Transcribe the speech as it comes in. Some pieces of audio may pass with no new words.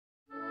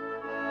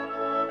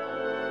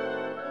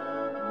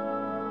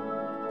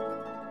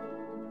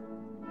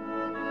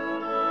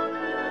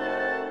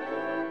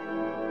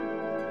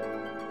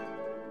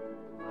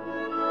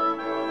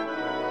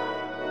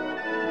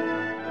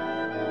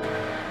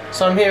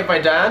So I'm here with my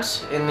dad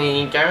in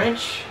the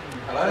garage.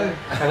 Hello.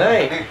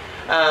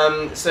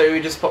 Hello. So we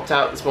just popped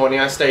out this morning.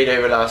 I stayed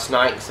over last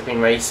night because I've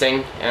been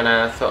racing, and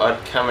I thought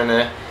I'd come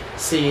and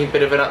see a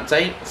bit of an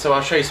update. So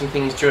I'll show you some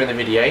things during the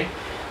video.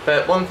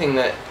 But one thing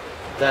that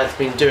Dad's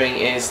been doing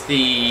is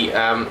the,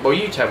 well,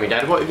 you tell me,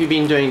 Dad, what have you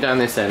been doing down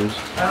this end?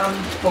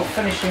 Well,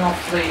 finishing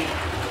off the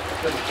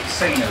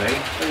scenery,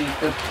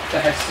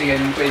 the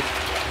Hessian with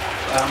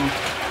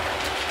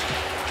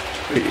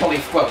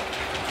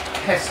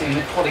Hessian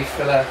with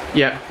polyfiller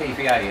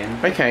PVA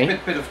in. Okay.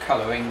 Bit of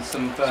colouring,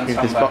 some burnt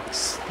umber.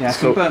 Box. Yeah,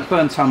 some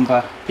burnt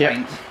umber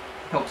paint. Yep.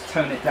 Helps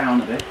tone it down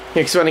a bit. Yeah,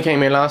 because when I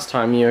came here last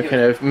time, you were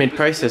kind of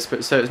mid-process,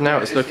 but so now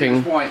it's looking. It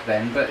was white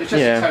then, but it's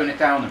just to tone it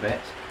down a bit.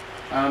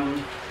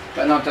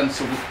 But I've done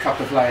sort of a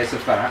couple of layers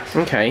of that.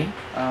 Okay.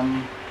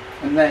 And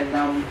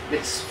then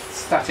it's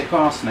static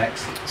glass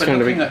next. It's going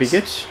to be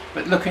good.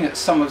 But looking at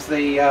some of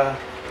the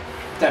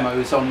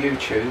demos on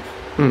YouTube,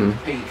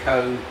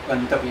 Pico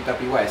and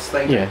WWS,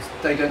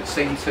 they don't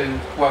seem to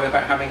worry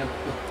about having a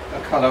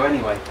colour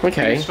anyway.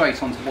 Okay.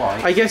 Straight onto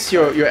white. I guess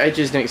your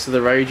edges next to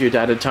the road, you'd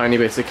add a tiny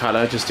bit of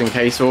colour just in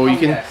case, or you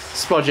can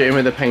splodge it in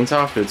with the paint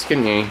afterwards,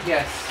 couldn't you?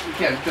 Yes.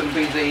 Yeah, it's going to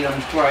be the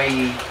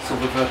grey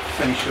sort of a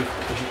finish of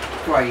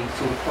grey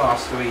sort of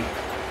plastery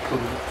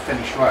sort of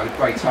finish road,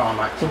 grey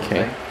tarmac sort of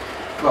thing.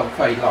 Well,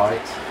 very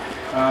light.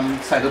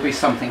 So there'll be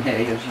something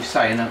here, as you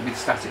say, and there'll be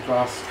static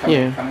glass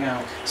coming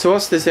out. So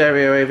what's this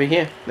area over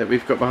here that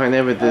we've got behind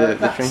there with the tree?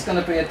 That's going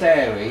to be a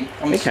dairy.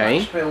 I'm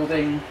scratch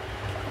building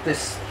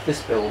this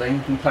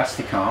building in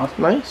plasticard.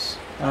 Nice.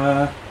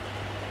 Then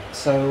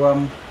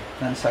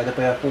say there'll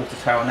be a water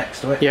tower next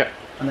to it. Yep.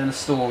 And then a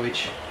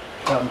storage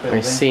building.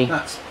 I see.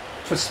 That's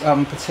for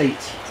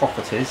petite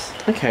properties.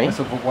 Okay. A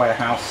sort of a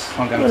warehouse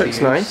I'm going to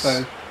use. Nice.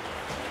 So,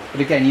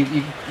 but again,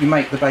 you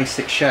make the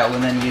basic shell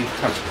and then you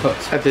have to put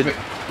the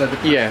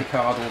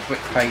plasticard or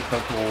brick paper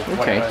or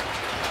whatever.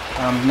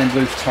 And then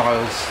roof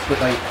tiles that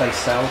they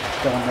sell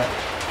go on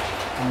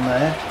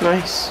there.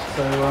 Nice.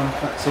 So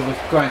that's sort of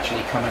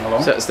gradually coming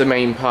along. So that's the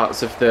main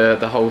parts of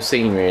the whole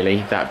scene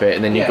really, that bit,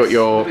 and then you've got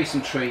your... there'll be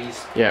some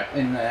trees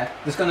in there.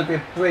 There's going to be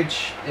a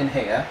bridge in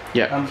here.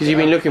 Yeah, because you've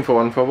been looking for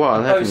one for a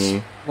while, haven't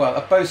you? Well,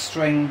 a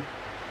bowstring,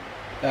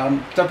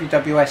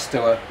 WWS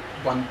do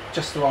one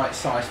just the right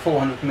size,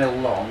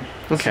 400mm long,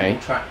 single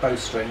track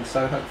bowstring,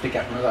 so hopefully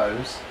get one of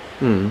those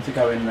to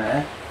go in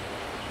there.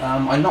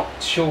 I'm not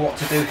sure what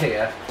to do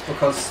here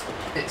because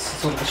it's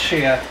sort of a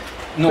sheer...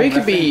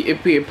 it'd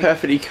be a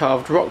perfectly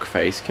carved rock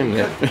face, couldn't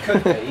it?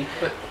 Could be,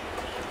 but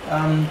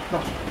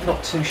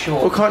not too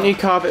sure. Well, can't you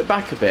carve it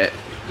back a bit?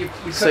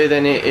 So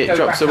then it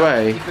drops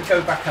away. You could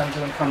go back under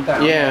and come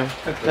down. Yeah,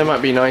 that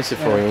might be nicer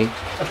for you.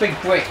 A big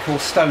brick or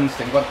stone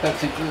thing, but I don't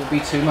think it will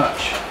be too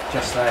much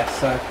just there.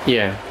 So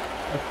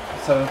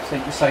so I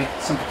think you say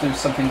do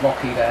something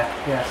rocky there.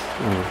 Yes.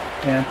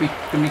 Yeah.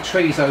 There'll be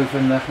trees over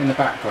in the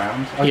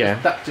background.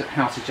 That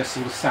house is just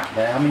sort of sat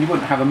there. I mean, you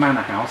wouldn't have a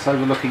manor house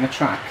overlooking a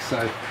track,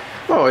 so.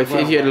 Well, if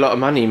you had a lot of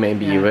money,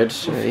 maybe you would.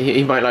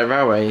 He might like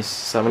railways,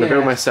 so I'm going to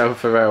build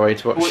myself a railway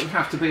to watch. Well, it would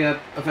have to be a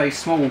very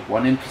small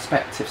one in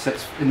perspective, so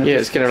it's in the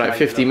it's going to like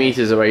 50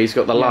 metres away. He's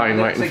got the line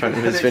right in front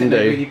of his window.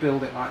 They really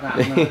build it like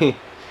that.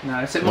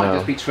 No, so it might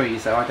just be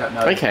trees, though. I don't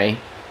know. Okay,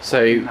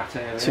 so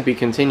to be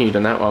continued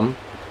on that one.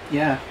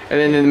 Yeah. And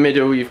then in the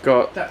middle, you've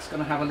got. That's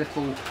going to have a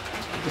little.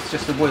 It's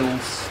just a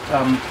wheels.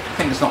 I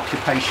think it's an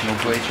occupational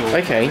bridge or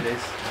whatever it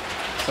is.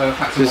 So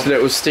this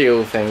little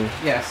steel thing.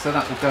 Yeah, so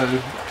that will go.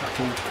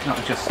 That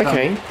will just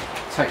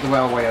take the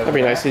railway over. That'd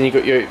be nice. And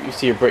you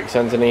see your bricks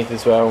underneath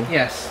as well.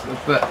 Yes,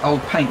 but I'll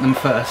paint them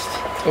first.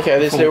 Okay, are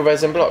these little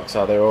resin blocks,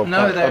 are they? Or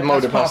no, they're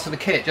part of the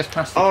kit, just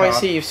plastic. Oh, I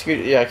see. You've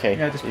screwed. Yeah, okay.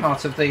 Yeah, just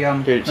part of the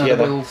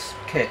wheels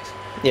kit.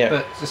 Yeah,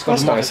 but it's got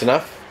that's nice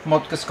enough.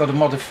 Just got to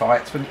modify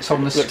it when it's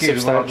on the skew.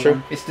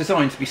 It's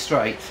designed to be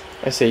straight.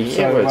 I see.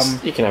 So,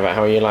 yeah, you can have it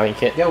how you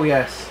like it. Oh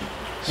yes,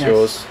 it's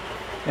yours.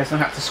 Yes, I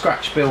had to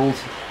scratch build.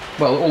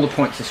 Well, all the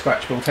points are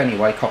scratch built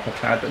anyway, copper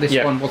clad, but this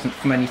one wasn't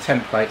from any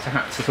templates. I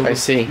had to sort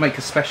of make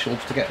a special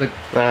to get the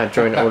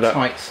join it all up.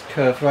 Tight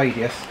curved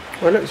radius.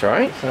 Well, it looks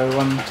right. So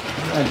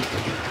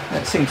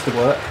it seems to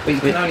work, but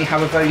you can only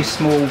have a very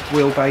small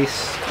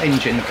wheelbase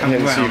engine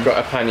coming around. So you've got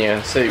a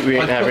pannier, so we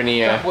won't have any.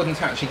 That wouldn't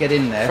actually get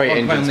in there. Freight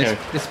engines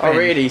this oh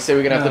really? So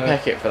we're gonna have the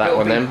Peckett for that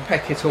one then.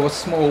 Peckett or a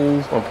small.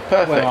 Well,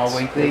 perfect. Where are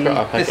we?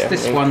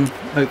 This one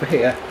over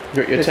here.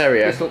 You've got your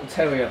terrier. This little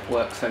terrier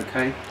works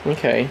okay.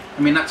 Okay.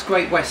 I mean that's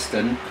Great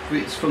Western.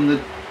 It's from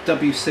the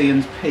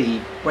WC&P,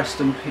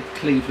 Western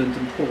Cleveland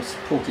and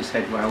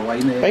Portishead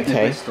Railway near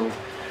Bristol.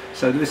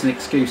 So there is an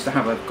excuse to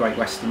have a Great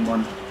Western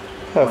one.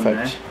 Perfect.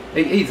 On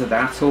there. Either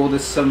that, or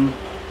there's some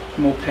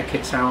more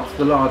Pecketts out.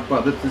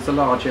 There's a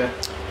larger.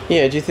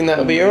 Yeah. Do you think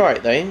that'll be all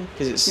right then?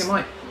 Because it's. You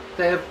might.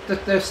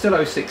 They're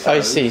still 060.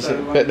 I see.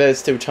 So, but they're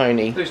still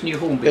tiny. Those new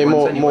Hornby they're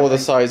ones more the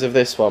size of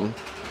this one.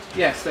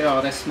 Yes, they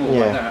are. They're small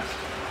like that.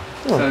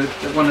 Oh.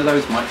 So one of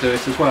those might do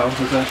it as well.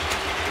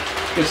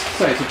 Just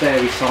say it's a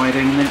dairy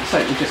siding, and then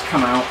say it will just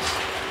come out,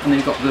 and then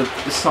you've got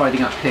the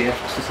siding up here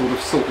to sort of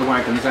sort the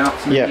wagons out,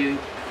 and then you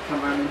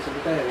come around into the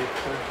dairy.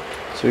 So.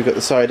 So we've got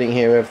the siding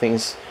here,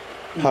 everything's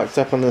parked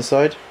up on the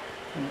side.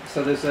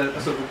 So there's a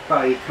sort of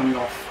bay coming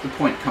off, the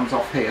point comes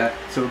off here,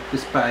 so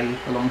this bay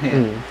along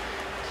here.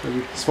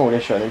 So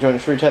smallish, I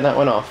think. Should we turn that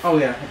one off? Oh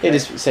yeah. Okay. It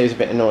just saves a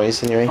bit of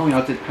noise anyway. Oh yeah,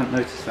 I hadn't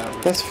noticed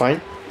that. That's fine.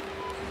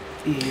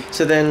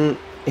 So then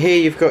here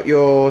you've got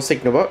your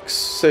signal box.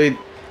 So you're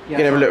going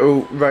to have a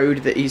little road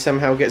that he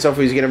somehow gets off,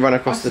 or he's going to run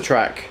across the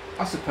track.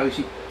 I suppose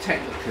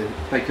technically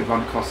they could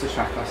run across the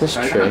track, I suppose.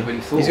 That's true.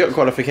 Really thought. He's got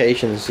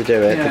qualifications to do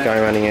it, the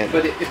guy running it.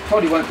 But it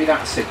probably won't be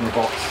that signal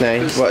box.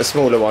 No, what, a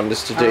smaller one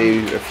just to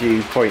do a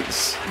few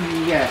points.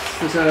 Yes,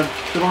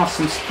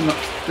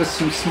 there's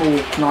some small,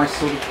 nice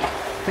sort of,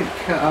 I think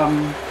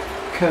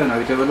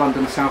Kerno do a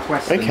London South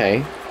Western. Okay.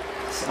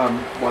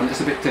 One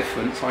that's a bit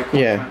different, so I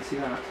quite fancy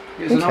that.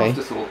 It was an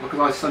afterthought because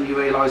I suddenly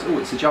realised, oh,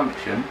 it's a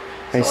junction,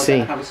 so I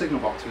don't have a signal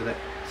box with it.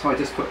 So I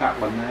just put that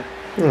one there.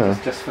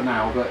 Just for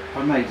now, but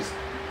I may just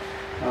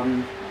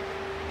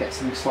get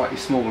something slightly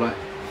smaller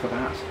for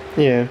that.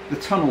 Yeah. The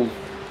tunnel,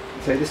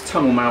 so this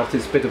tunnel mouth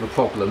is a bit of a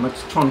problem. I'm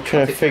just trying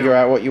to figure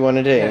out what you want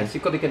to do. Yeah, so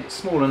you've got to get it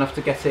small enough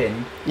to get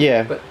in.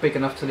 Yeah. But big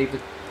enough to leave the.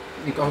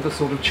 You've got to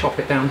sort of chop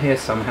it down here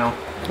somehow.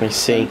 I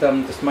see.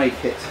 And just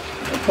make it.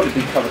 It'll probably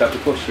be covered up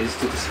with bushes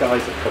to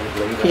disguise it,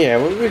 probably. Yeah,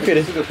 well, we could.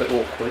 It's a little bit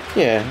awkward.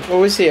 Yeah.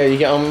 Well, we'll see how you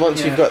get on.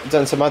 Once you've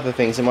done some other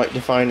things, it might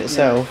define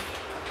itself.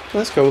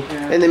 That's cool.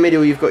 Yeah. In the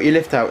middle you've got your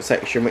lift out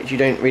section, which you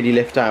don't really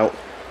lift out,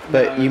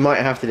 but you might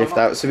have to lift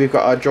out. So we've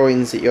got our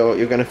joins that you're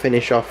going to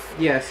finish off.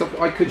 Yeah, so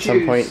I could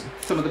use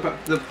some of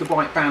the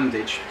white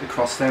bandage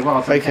across there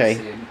rather than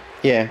hessian.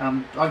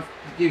 Yeah. I've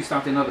used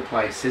that in other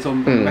places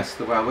on the rest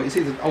of the world. It's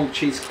either old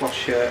cheesecloth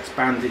shirts,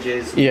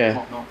 bandages, and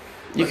whatnot.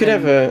 You could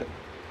have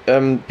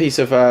a piece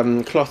of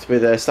cloth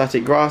with a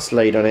static grass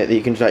laid on it that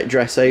you can like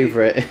dress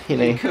over it. You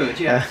know. You could,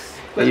 yes.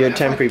 But your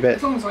temporary bit.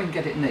 As long as I can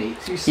get it neat.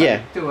 You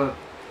say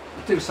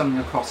do something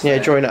across there.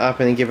 Yeah, join it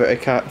up and then give it a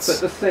cut. But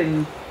the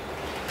thing,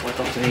 I've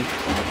got to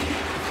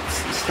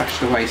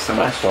stashed away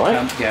somewhere. That's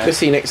alright. We'll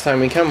see next time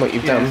we come what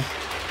you've done.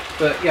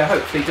 But yeah,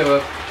 hopefully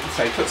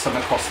put some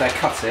across there,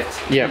 cut it,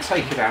 and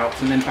take it out,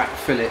 and then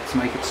backfill it to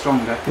make it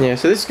stronger. Yeah,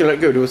 so this is going to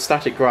look good with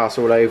static grass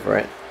all over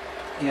it.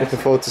 Yeah, looking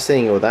forward to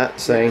seeing all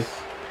that. So,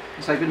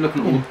 so I've been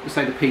looking at all,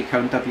 say the Pico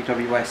and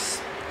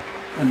WWS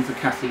and the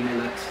Kathy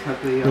Millett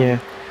have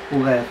the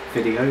all their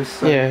videos.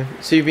 So. Yeah,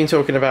 so you've been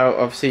talking about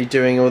obviously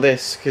doing all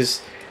this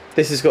because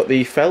this has got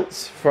the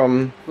felts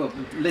from. Well,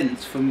 the lint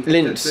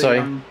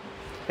from.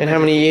 And how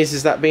many years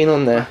has that been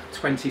on there?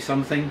 20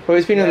 something. Well,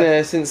 it's been on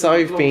there since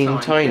I've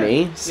been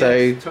tiny,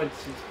 so. 20.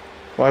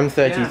 Well, I'm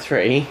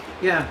 33.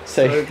 Yeah.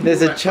 So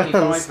there's a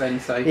chance. Then,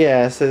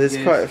 yeah, so there's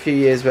quite a few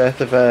years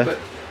worth of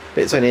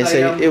bits on here,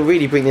 so it'll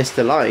really bring this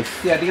to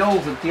life. Yeah, the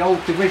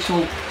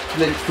original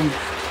lint from.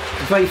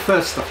 The very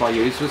first stuff I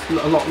used was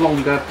a lot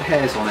longer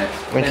hairs on it.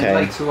 Okay. Then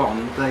later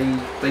on,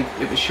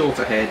 it was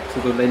shorter hair to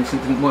the lint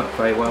and didn't work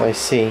very well. I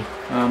see.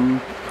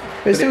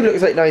 It still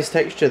looks like nice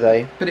texture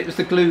though. But it was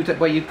the glue that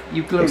where you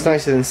glue. It's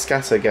nicer than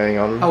scatter going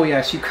on. Oh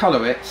yes, you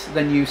colour it,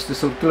 then you used to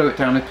sort of glue it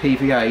down with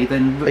PVA,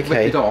 then rip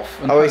it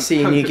off. And I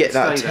see, and you get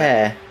that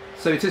tear.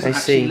 So it isn't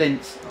actually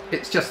lint.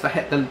 It's just the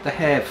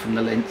hair from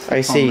the lint. I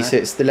see, so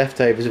it's the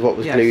leftovers of what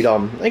was glued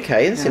on.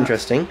 Okay, that's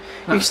interesting. You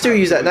can still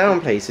use that now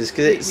in places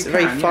because it's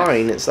very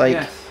fine. It's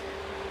like.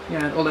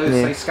 Yeah, although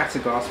say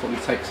scattergrass probably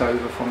takes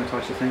over from it,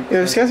 I should think.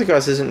 Yeah,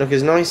 scattergrass doesn't look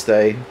as nice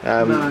though.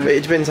 But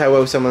it depends how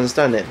well someone's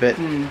done it. But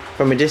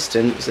from a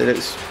distance, it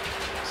looks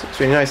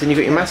really nice. And you've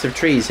got your massive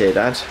trees here,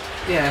 Dad.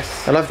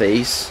 Yes. I love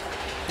these.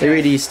 They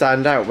really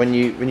stand out when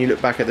you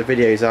look back at the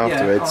videos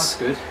afterwards.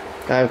 Yeah, that's good.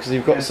 Because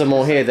you've got some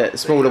more here, that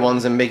smaller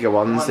ones and bigger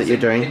ones that you're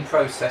doing. In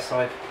process,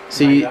 I've.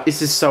 So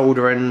this is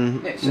solder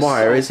and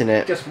wire, isn't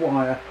it? Just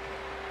wire.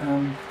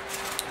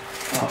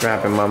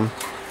 Grab him, Mum.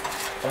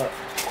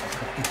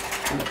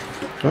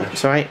 Oh,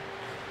 it's alright.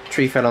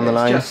 Tree fell on the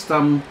line. Just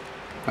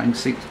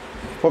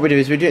what we do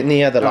is we do it in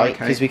the other light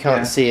because we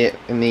can't see it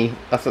in the.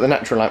 I thought the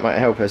natural light might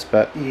help us,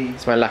 but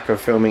it's my lack of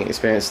filming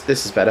experience.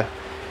 This is better.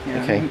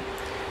 Yeah, okay.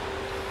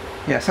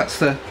 Yes, that's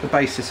the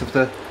basis of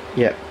the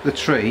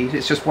tree.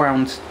 It's just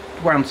wound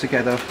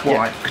together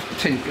wire,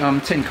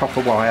 tin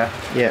copper wire,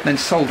 then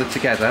soldered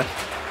together,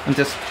 and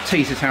just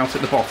tease it out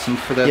at the bottom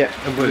for the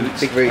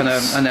roots, big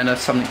roots, and then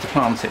something to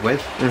plant it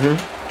with.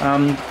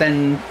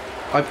 Then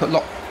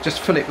I just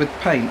fill it with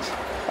paint.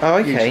 Oh,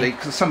 okay. Usually,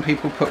 because some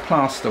people put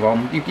plaster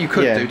on. You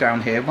could do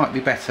down here. It might be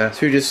better.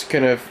 So you're just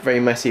kind of very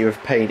messy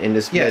with paint and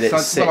just let it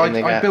sit in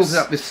the gaps. I build it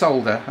up with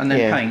solder and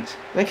then paint.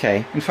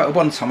 Okay. In fact, at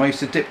one time I used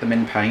to dip them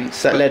in paint.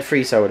 Is that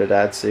lead-free solder,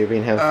 Dad? So you're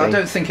being healthy. I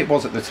don't think it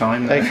was at the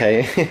time. No.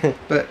 Okay.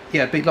 But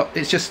yeah,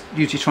 it's just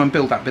usually try and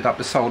build that bit up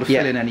with solder,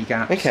 fill in any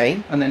gaps.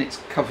 Okay. And then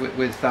cover it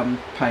with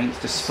paint.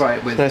 Just spray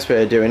it with. Nice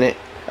way of doing it.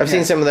 I've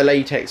seen some of the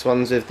latex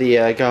ones with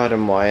the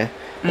garden wire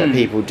that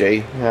people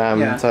do. So I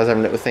was having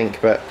a little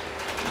think, but.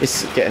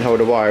 It's getting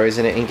hold of wire,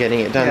 isn't it, and getting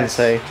it done,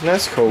 so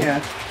that's cool.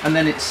 Yeah, and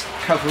then it's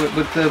cover it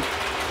with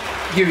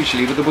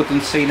usually with the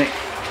Woodland Scenic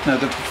No,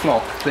 the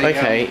flock.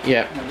 Okay,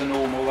 yeah. You know, the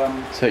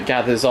normal. So it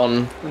gathers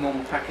on. The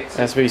normal packets.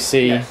 As we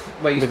see, yes,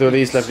 with all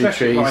these lovely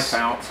trees. Right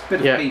out, bit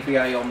of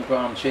PVA on the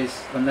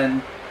branches, and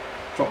then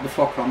drop the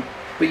flock on.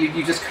 But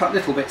you just cut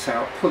little bits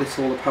out, pull it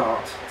all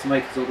apart to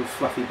make a sort of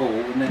fluffy ball,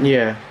 and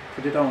then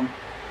put it on.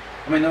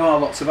 I mean, there are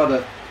lots of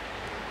other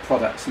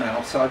products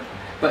now, so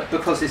but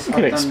because it's you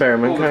can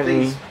experiment, can't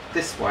you?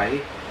 This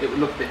way, it would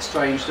look a bit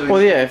strange doing.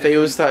 Well, yeah, if they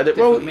all started.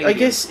 Well, mediums. I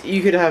guess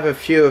you could have a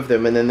few of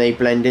them, and then they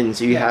blend in,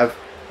 so you have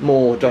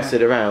more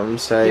dotted around.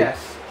 So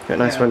got a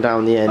nice one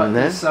down the end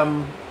there. There's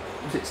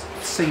is it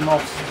sea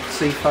moss,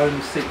 sea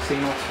foam, sea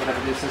moss,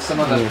 whatever it is. There's some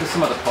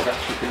other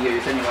products you can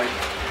use anyway.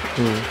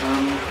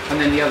 And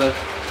then the other,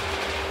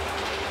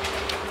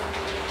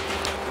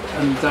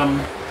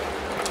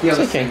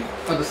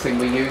 other thing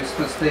we used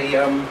was the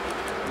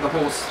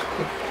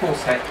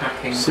horsehair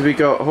packing. So we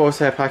got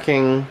horsehair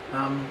packing.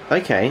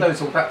 Okay.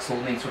 That's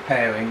all needs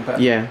repairing,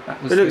 but it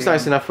looks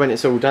nice enough when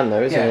it's all done,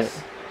 though, isn't it?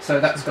 So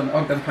I'm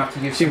going to have to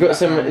use. So you've got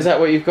some. Is that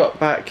what you've got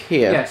back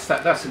here? Yes,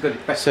 that's a good.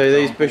 So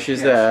these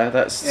bushes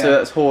there. So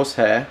that's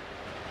horsehair.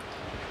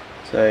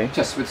 So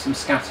just with some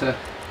scatter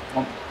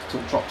sort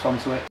of dropped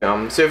onto it.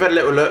 So we've had a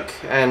little look,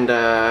 and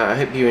I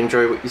hope you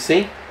enjoy what you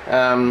see.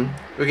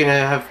 We're going to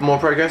have more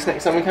progress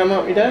next time we come,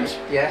 aren't we, Dad?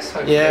 Yes,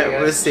 hopefully.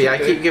 Yeah, we'll see. I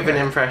keep giving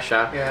him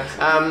pressure. Yes.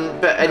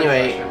 But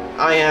anyway,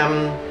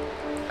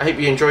 I hope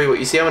you enjoy what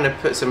you see. I'm going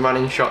to put some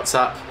running shots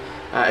up,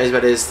 as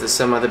well as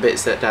some other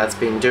bits that Dad's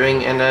been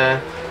doing,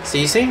 and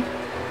see you soon.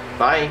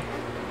 Bye.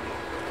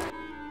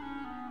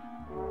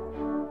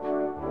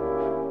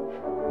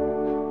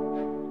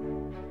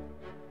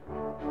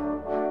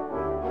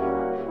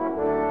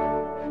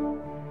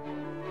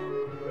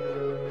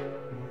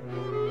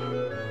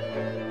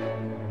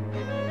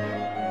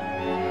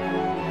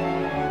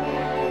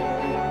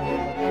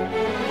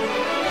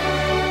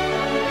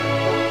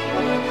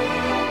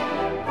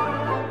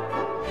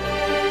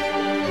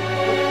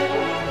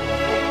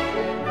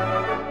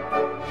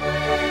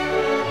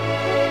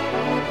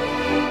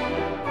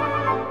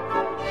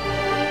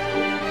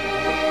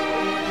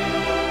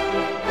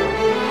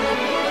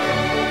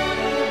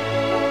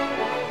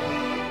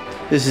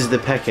 This is the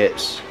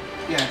Peckets.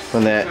 Yes.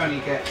 One that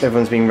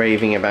everyone's been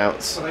raving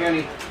about.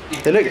 Well,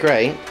 they look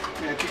great.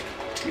 Yeah,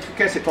 you could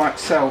get it by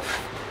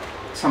itself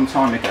some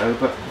time ago,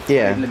 but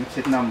in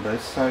limited numbers.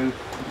 So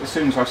as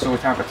soon as I saw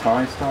it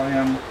advertised,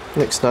 I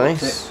looks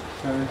nice.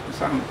 So I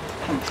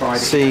haven't tried it.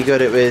 So you got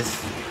it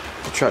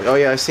with the truck. Oh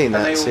yeah, I've seen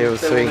that. They're all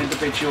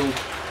individual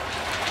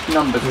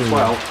numbers as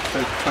well.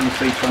 So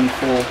 23,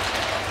 24,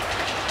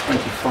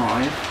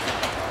 25.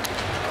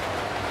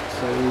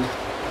 So.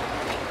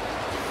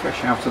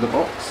 Fresh out of the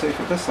box, see if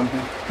it does something.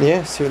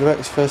 Yeah, see what it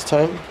works first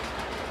time.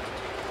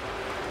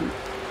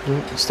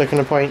 Stuck on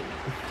a point.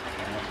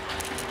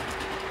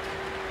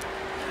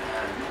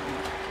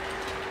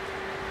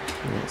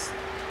 Let's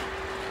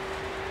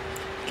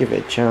give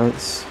it a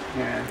chance.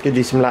 Yeah. Could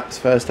do some laps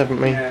first,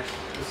 haven't we? Yeah,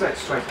 set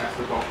straight out of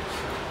the box.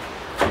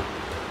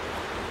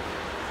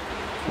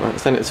 Right,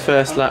 it's done its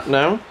first lap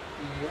now.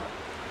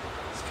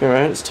 Let's go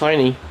around, it's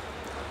tiny.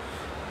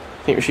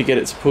 I think we should get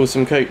it to pull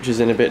some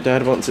coaches in a bit,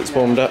 Dad, once it's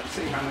warmed up.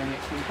 See how many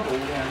it can pull,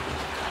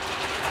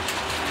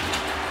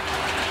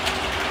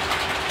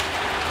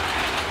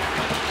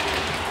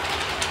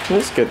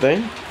 That's good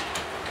though.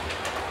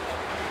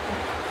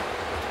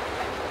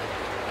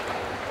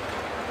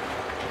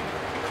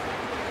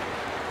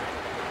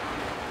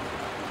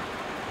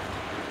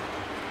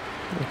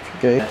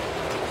 Okay.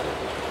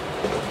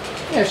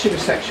 Yeah, shiver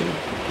section.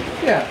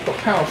 Yeah, got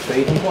power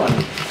feed and one.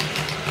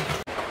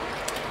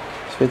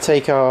 So we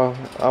take our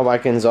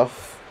wagons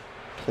off.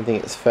 I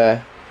think it's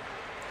fair.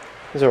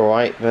 It's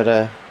alright, but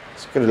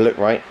it's got to look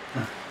right.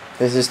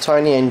 There's this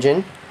tiny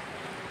engine.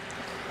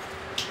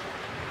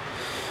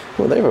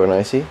 Well, they were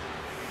nicey.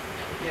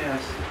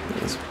 Yes.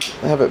 Let's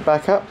have it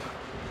back up.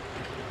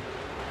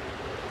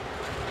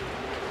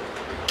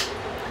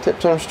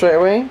 Tipped on straight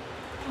away.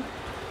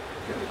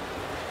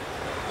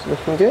 It's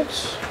looking good.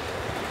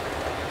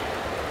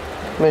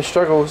 No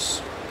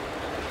struggles.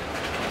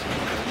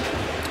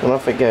 And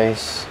off it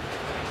goes.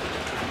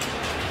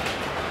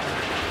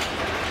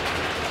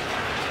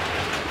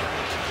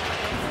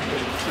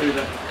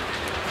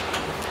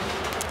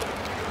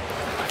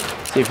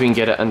 See if we can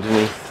get it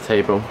underneath the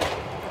table.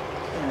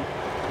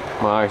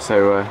 My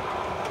ISO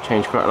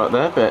changed quite a lot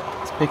there, but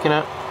it's picking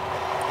up.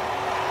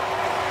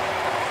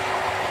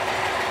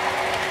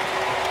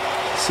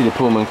 See the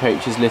Pullman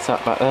coach is lit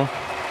up back there.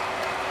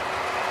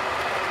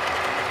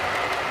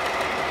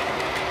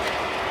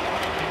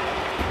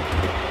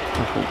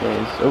 Off it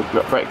goes. Oh,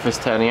 got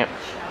breakfast turning up.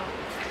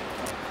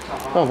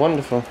 Oh,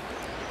 wonderful.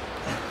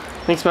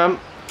 Thanks, Mum.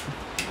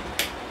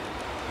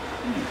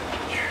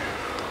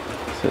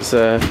 So it's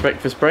a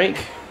breakfast break.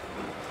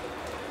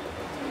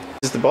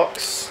 This is the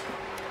box.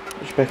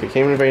 Which Becca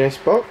came in a very nice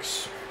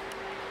box.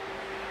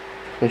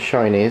 It's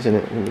shiny, isn't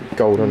it?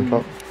 Gold on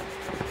top.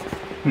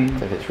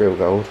 If it's real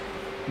gold.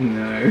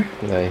 No.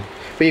 No.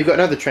 But you've got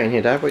another train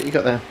here, Dad. What you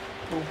got there?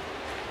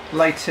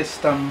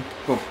 latest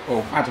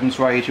Adams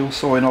radial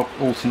saw in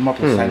Alton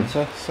Model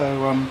Centre. So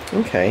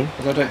okay.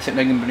 Because I don't think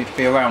they're going to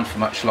be around for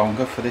much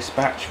longer for this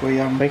batch. We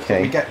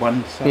get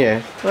one. So.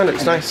 Yeah, that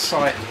looks nice.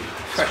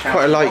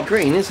 Quite a light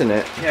green, isn't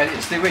it? Yeah,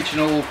 it's the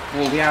original,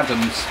 the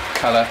Adams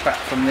colour back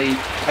from the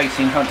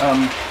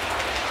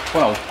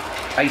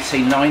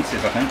 1890s,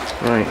 I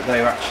think. Right. But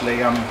they were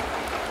actually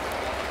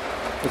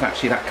was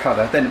actually that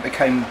colour. Then it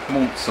became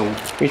Maunsell.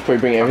 We should probably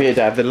bring it over here,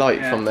 Dad. The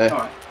light from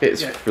the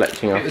bits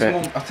reflecting off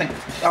it. I think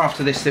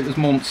after this it was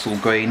Maunsell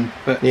green,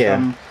 but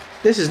yeah.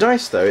 This is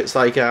nice though. It's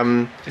like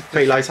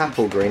very light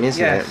apple green,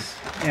 isn't it?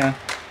 Yeah.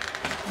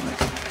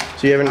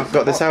 So you haven't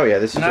got this out yet?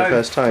 This is your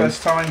first time?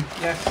 First time,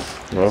 yes.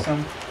 Oh.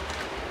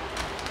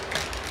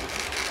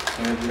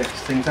 So lift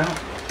things out.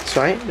 That's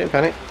right, don't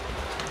panic.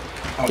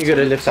 You've got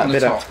to lift that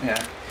bit up.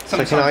 Yeah. It's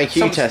like an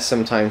IQ test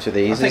sometimes with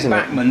these, isn't it?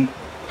 I think Bachmann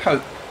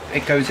hope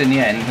it goes in the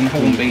end, and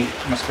Hornby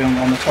must be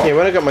on the top. Yeah,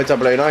 when I got my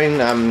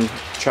 009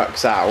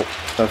 trucks out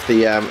of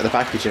the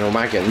packaging, or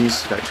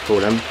Magons, I like to call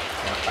them.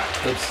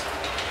 Backwards.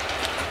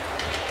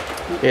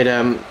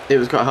 It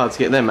was quite hard to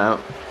get them out.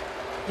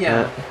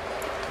 Yeah.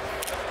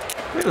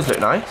 It does look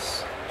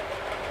nice.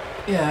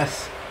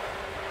 Yes.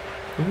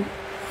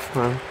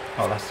 Well,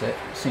 oh, that's it.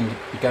 It seemed to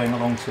be going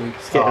along to.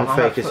 It's getting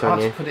focus on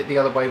you. I have to put it the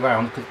other way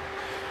round because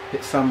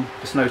it's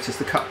just noticed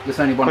the cup. There's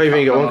only one. Oh, you've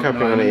only got one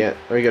coupling on it yet.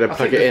 Or you got to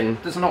plug it in.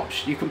 There's an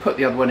option. You can put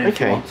the other one in if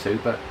you want to,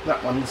 but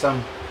that one's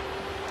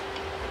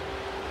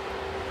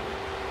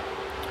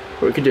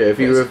What we could do if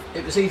you were.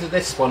 It was either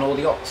this one or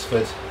the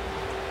Oxford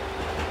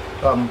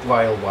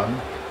rail one.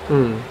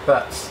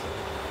 But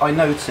I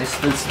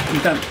noticed there's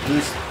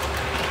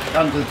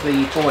under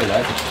the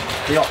boiler,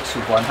 the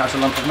Oxford one has a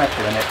lump of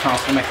metal in it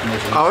past the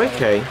mechanism. Oh,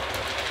 okay.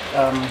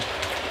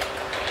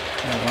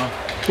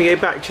 Can we go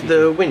back to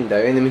the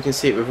window and then we can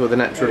see it with all the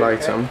natural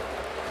light on?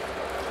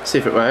 See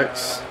if it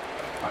works.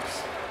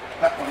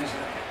 That one, isn't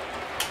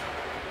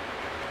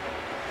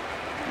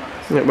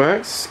it? It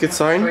works. Good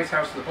sign. Straight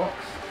out of the box.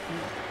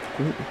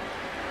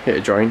 Hit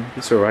a drawing.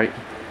 It's alright.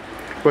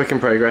 Work in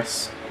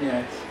progress.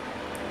 Yes.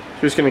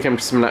 We're just going to come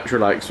to some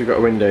natural light because we've got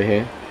a window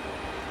here.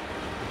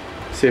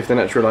 See if the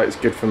natural light's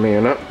good for me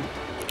or not.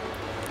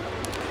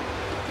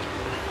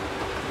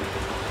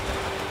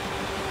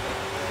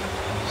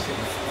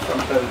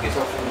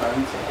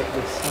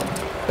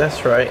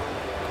 That's right.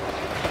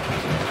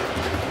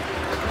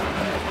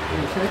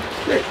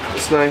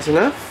 It's nice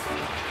enough.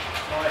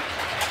 Right.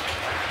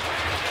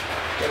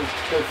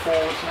 Go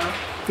forwards now.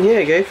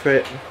 Yeah, go for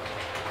it.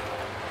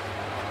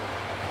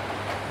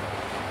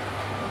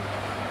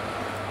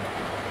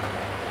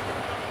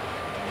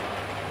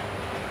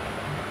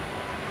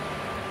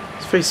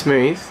 It's very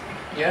smooth.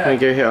 Yeah. Can we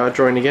go hit our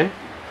drawing again?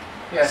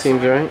 Yeah,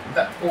 seems right.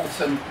 That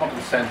Alton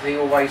Model Centre, they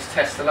always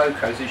test the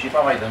Locos as you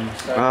buy them.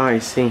 So I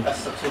see.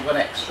 That's sort of an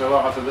extra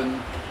rather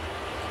than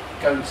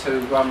going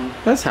to.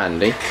 That's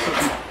handy.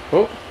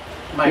 Oh,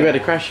 you had a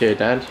crash here,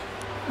 Dad.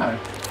 No.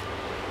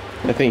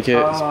 I think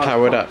it's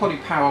powered up. Probably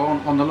power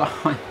on the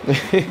line.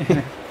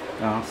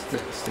 I'll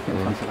stick it in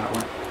front of that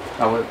one.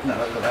 Oh, well, no,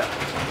 look at that.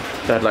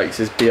 Dad likes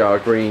his BR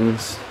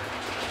greens.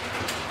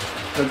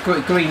 The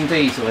green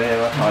diesel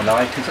here I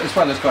like, as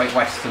well as Great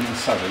Western and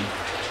Surrey.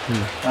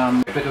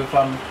 A bit of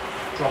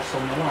dross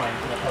on the line.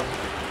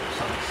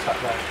 Something stuck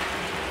there.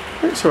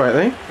 Looks alright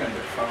though. Going a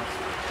bit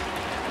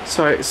fast.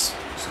 So it's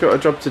got a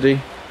job to do.